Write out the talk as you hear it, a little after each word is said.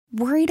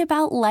Worried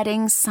about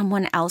letting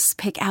someone else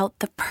pick out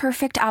the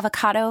perfect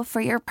avocado for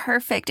your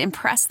perfect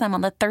impress them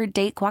on the third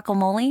date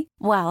guacamole?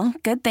 Well,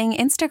 good thing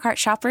Instacart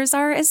shoppers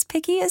are as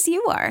picky as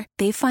you are.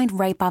 They find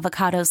ripe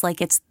avocados like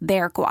it's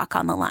their guac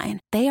on the line.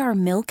 They are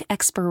milk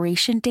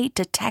expiration date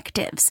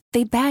detectives.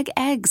 They bag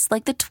eggs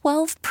like the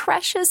 12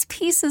 precious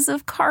pieces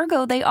of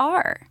cargo they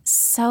are.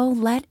 So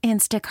let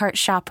Instacart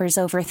shoppers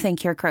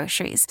overthink your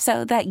groceries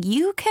so that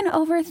you can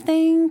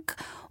overthink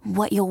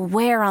what you'll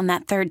wear on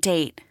that third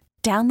date.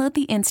 Download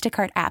the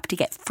Instacart app to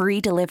get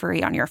free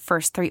delivery on your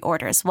first 3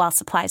 orders while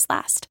supplies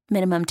last.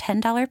 Minimum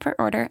 $10 per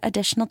order.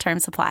 Additional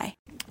terms apply.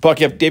 Buck,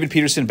 you have David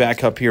Peterson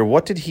back up here.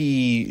 What did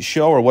he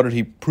show or what did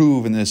he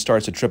prove in the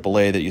starts at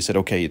AAA that you said,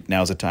 okay,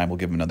 now's the time, we'll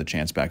give him another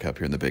chance back up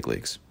here in the big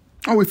leagues?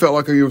 Oh, we felt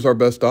like he was our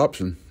best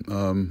option.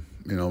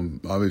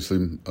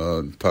 Obviously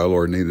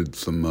Tyler needed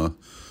some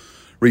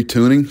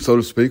retuning, so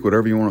to speak,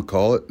 whatever you want to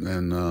call it.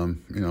 And,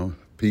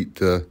 Pete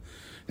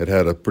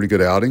had a pretty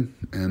good outing,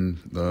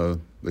 and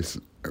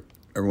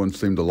everyone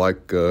seemed to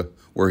like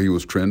where he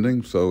was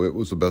trending, so it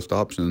was the best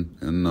option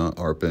in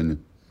our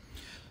opinion.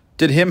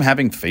 Did him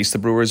having faced the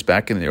Brewers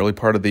back in the early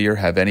part of the year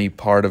have any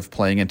part of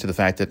playing into the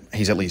fact that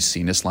he's at least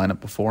seen this lineup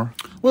before?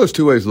 Well, there's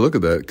 2 ways to look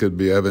at that. It could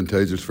be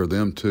advantageges for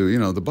them,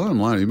 too. The bottom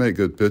line, you make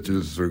good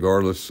pitches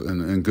regardless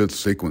and good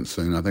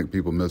sequencing. I think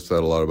people miss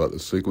that a lot about the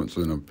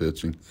sequencing of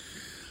pitching.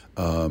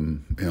 A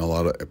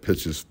lot of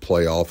pitches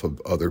play off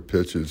of other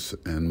pitches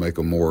and make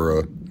them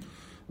more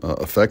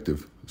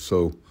effective.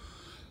 So,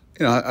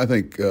 I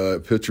think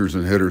pitchers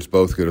and hitters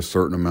both get a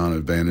certain amount of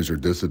advantage or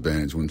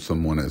disadvantage when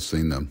someone has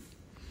seen them.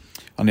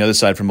 On the other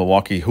side from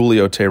Milwaukee,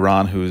 Julio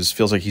Teheran, who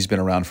feels like he's been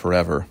around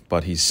forever,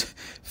 but he's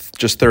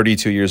just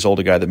 32 years old,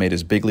 a guy that made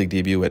his big league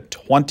debut at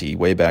 20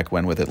 way back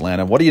when with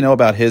Atlanta. What do you know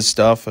about his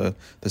stuff,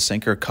 the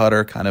sinker,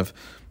 cutter, kind of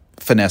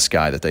finesse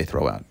guy that they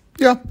throw out?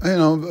 Yeah,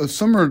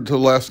 similar to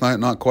last night,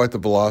 not quite the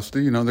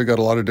velocity. They got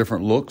a lot of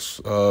different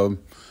looks.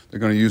 They're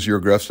going to use your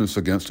aggressiveness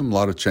against him. A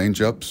lot of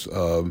change-ups.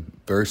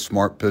 Very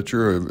smart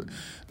pitcher.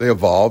 They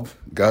evolve.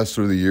 Guys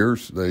through the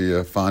years,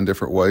 they find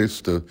different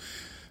ways to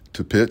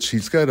pitch.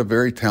 He's got a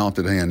very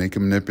talented hand. He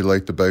can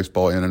manipulate the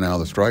baseball in and out of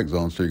the strike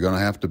zone. So you're going to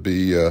have to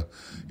be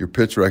your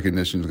pitch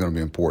recognition is going to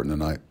be important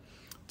tonight.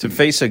 To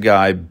face a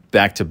guy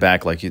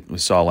back-to-back like we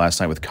saw last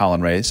night with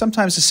Colin Ray,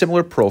 sometimes a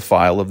similar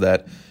profile of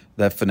that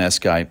finesse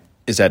guy.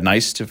 Is that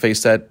nice to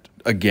face that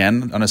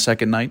again on a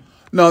second night?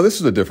 No, this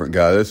is a different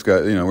guy. This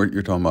guy,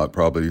 you're talking about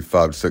probably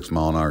 5 to 6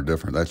 mile an hour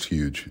different. That's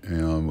huge,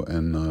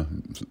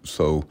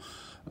 So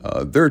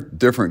they're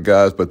different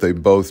guys, but they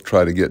both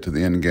try to get to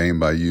the end game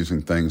by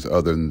using things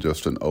other than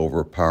just an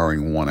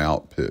overpowering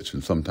one-out pitch.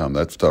 And sometimes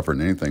that's tougher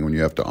than anything when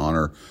you have to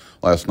honor.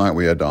 Last night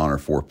we had to honor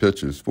 4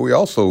 pitches, but we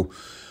also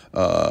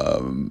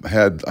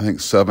had, I think,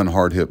 7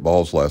 hard hit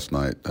balls last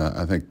night.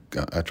 I think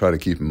I try to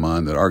keep in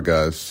mind that our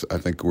guys, I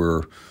think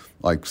we're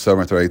like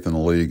 7th or 8th in the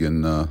league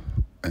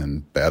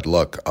and bad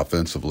luck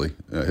offensively,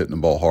 hitting the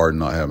ball hard and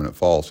not having it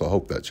fall. So I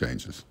hope that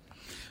changes.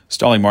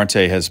 Starling Marte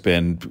has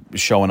been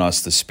showing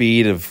us the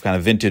speed of kind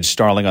of vintage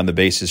Starling on the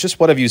bases. Just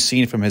what have you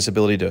seen from his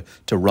ability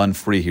to run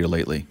free here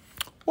lately?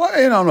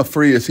 Well, on the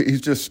free, he's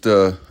just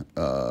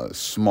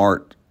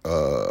smart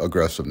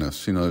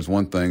aggressiveness. There's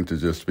one thing to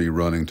just be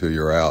running till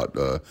you're out.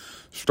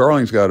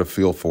 Starling's got a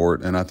feel for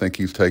it, and I think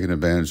he's taking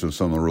advantage of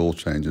some of the rule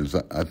changes.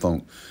 I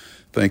don't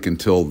think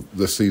until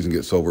the season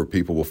gets over,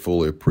 people will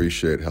fully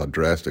appreciate how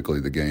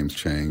drastically the game's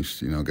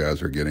changed.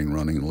 Guys are getting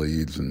running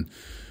leads and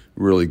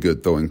really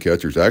good throwing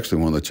catchers. Actually,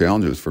 one of the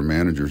challenges for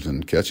managers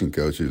and catching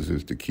coaches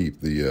is to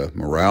keep the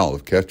morale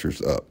of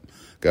catchers up.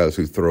 Guys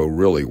who throw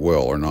really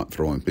well are not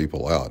throwing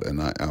people out.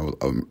 And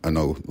I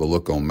know the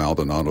look on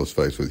Maldonado's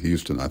face with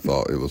Houston, I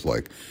thought it was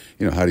like,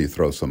 how do you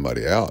throw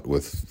somebody out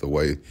with the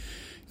way –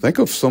 think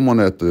of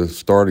someone at the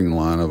starting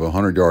line of a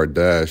 100-yard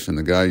dash, and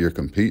the guy you're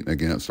competing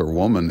against or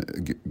woman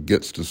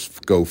gets to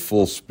go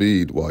full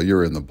speed while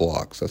you're in the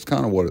blocks. That's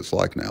kind of what it's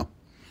like now.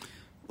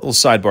 Little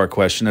sidebar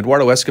question.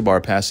 Eduardo Escobar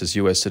passed his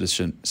U.S.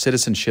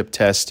 citizenship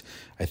test,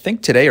 I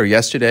think today or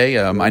yesterday.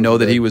 I know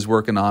that he was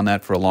working on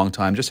that for a long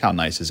time. Just how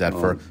nice is that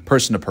for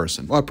person to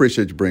person? Well, I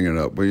appreciate you bringing it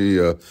up.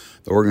 The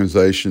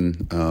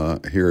organization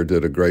here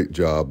did a great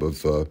job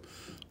of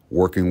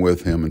working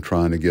with him and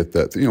trying to get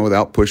that,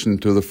 without pushing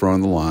to the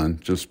front of the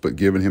line, but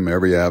giving him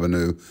every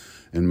avenue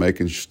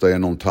and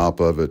staying on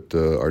top of it.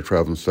 Our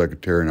traveling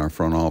secretary and our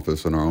front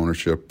office and our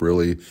ownership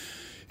really,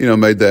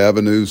 made the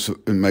avenues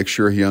and make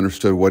sure he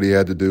understood what he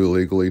had to do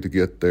legally to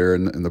get there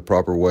in the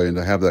proper way, and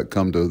to have that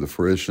come to the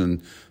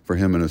fruition for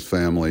him and his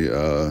family.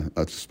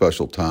 That's a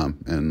special time,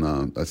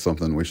 and that's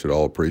something we should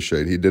all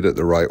appreciate. He did it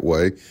the right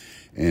way,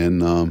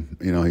 and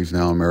he's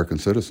now an American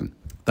citizen.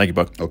 Thank you,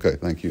 Buck. Okay,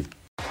 thank you.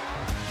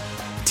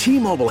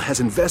 T-Mobile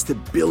has invested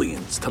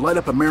billions to light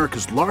up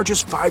America's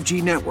largest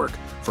 5G network,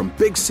 from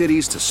big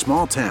cities to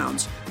small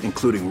towns,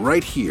 including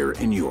right here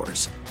in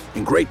yours.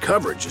 And great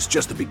coverage is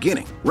just the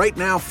beginning. Right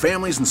now,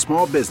 families and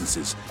small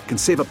businesses can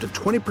save up to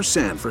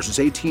 20% versus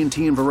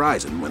AT&T and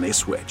Verizon when they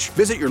switch.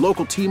 Visit your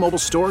local T-Mobile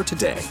store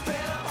today.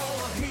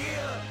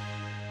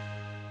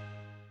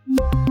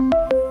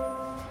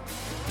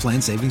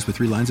 Plan savings with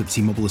 3 lines of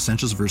T-Mobile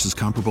Essentials versus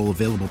comparable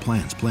available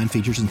plans. Plan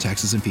features and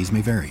taxes and fees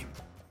may vary.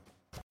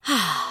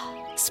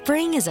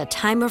 Spring is a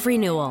time of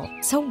renewal,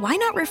 so why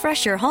not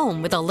refresh your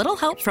home with a little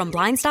help from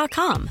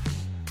Blinds.com?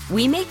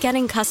 We make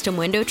getting custom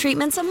window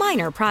treatments a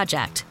minor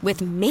project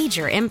with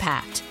major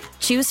impact.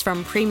 Choose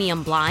from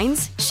premium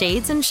blinds,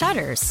 shades, and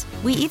shutters.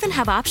 We even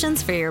have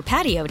options for your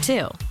patio,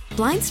 too.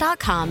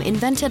 Blinds.com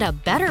invented a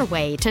better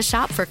way to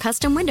shop for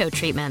custom window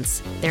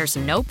treatments. There's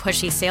no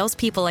pushy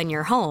salespeople in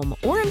your home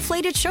or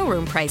inflated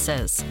showroom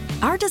prices.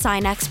 Our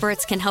design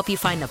experts can help you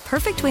find the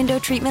perfect window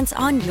treatments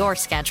on your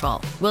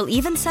schedule. We'll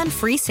even send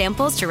free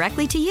samples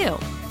directly to you.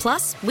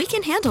 Plus, we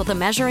can handle the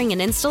measuring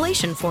and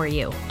installation for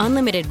you.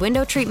 Unlimited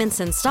window treatments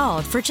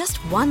installed for just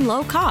one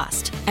low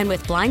cost. And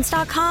with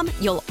Blinds.com,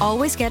 you'll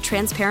always get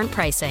transparent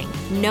pricing.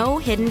 No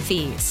hidden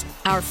fees.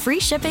 Our free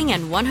shipping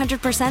and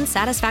 100%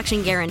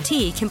 satisfaction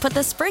guarantee can put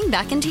the spring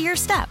back into your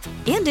step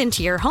and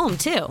into your home,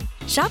 too.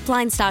 Shop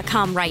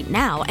Blinds.com right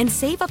now and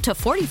save up to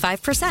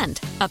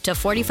 45%. Up to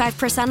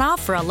 45%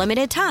 off for a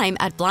limited time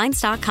at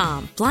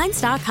Blinds.com.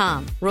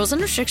 Blinds.com. Rules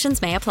and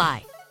restrictions may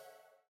apply.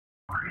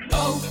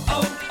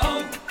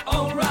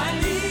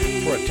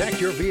 O'Reilly.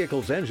 Protect your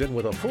vehicle's engine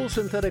with a full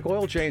synthetic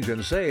oil change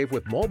and save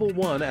with Mobil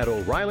 1 at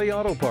O'Reilly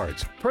Auto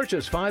Parts.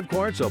 Purchase 5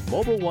 quarts of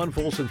Mobil 1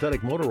 full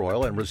synthetic motor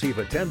oil and receive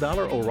a $10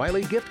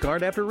 O'Reilly gift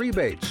card after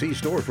rebate. See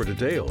store for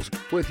details.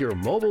 With your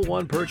Mobil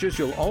 1 purchase,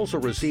 you'll also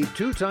receive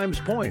 2 times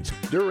points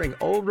during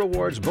O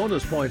Rewards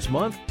Bonus Points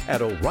Month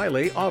at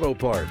O'Reilly Auto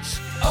Parts.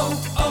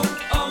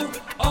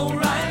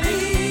 O'Reilly.